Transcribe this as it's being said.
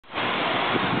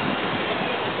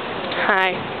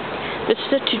Hi, this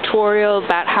is a tutorial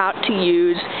about how to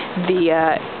use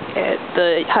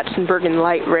the Hudson-Bergen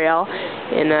Light Rail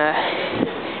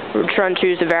which runs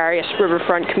through the various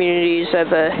riverfront communities of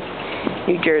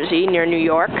New Jersey, near New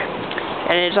York,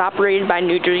 and it is operated by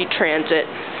New Jersey Transit.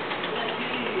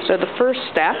 So the first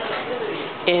step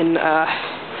in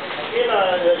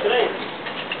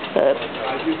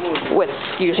with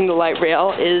using the light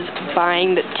rail is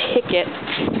buying the ticket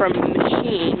from a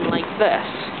machine like this.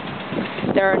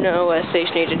 There are no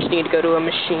station agents. You need to go to a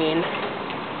machine.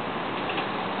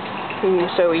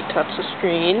 So we touch the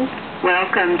screen.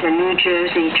 Welcome to New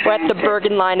Jersey Transit. We're at the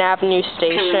Bergen Line Avenue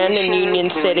station in Union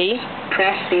City.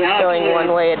 Press the Going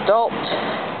one-way adult.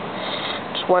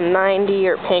 It's $1.90.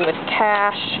 You're paying with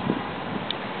cash.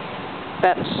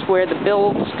 That's where the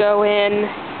bills go in.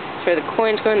 That's where the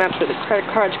coins go in. That's where the credit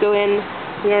cards go in.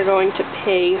 We are going to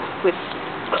pay with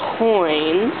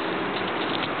coins.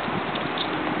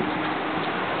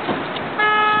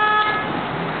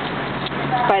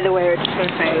 By the way, we're just going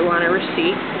to say we want a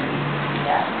receipt.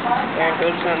 There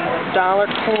goes some dollar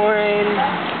coin,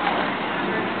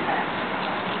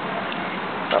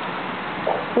 a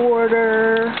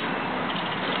quarter,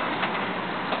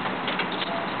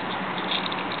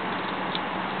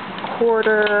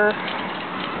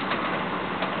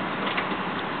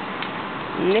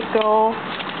 nickel,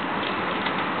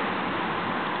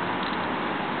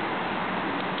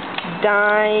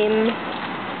 dime,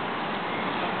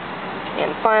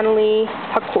 and finally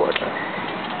a quarter.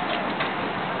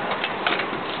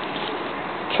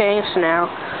 Okay, so now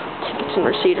tickets and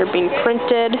receipt are being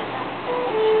printed.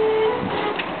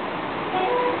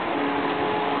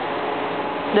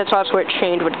 That's also where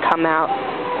change would come out.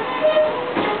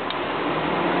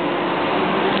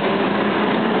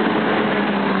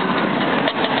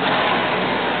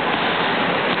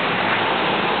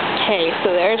 Okay,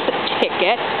 so there's the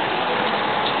ticket.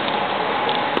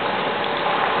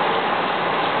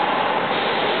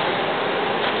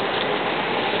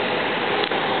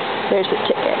 There's the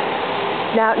ticket.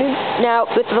 Now,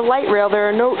 with the light rail, there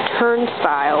are no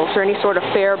turnstiles or any sort of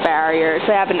fare barriers.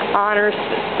 They have an honor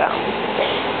system.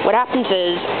 What happens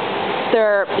is there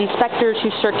are inspectors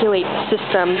who circulate the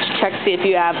system to check to see if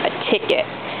you have a ticket.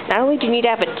 Not only do you need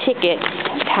to have a ticket,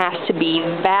 it has to be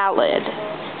valid.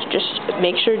 Just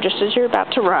make sure, just as you're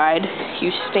about to ride,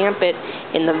 you stamp it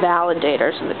in the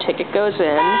validator so the ticket goes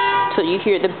in until you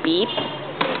hear the beep.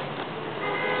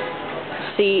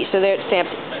 See, so there it's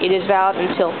stamped. It is valid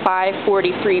until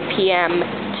 5:43 p.m.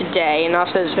 today, and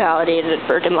also is validated at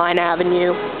Bergen Line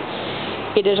Avenue.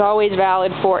 It is always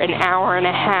valid for an hour and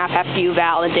a half after you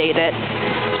validate it.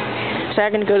 So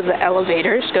I'm going to go to the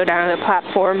elevators, go down to the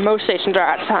platform. Most stations are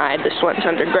outside. This one's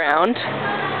underground.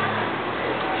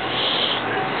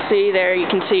 See there, you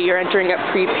can see you're entering a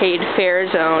prepaid fare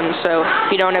zone. So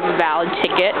if you don't have a valid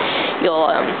ticket, you'll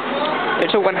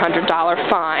there's a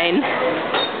 $100 fine.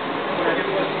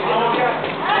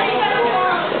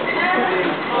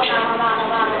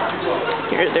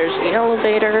 Here, there's the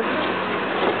elevator.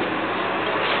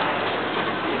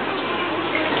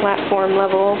 Platform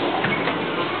level.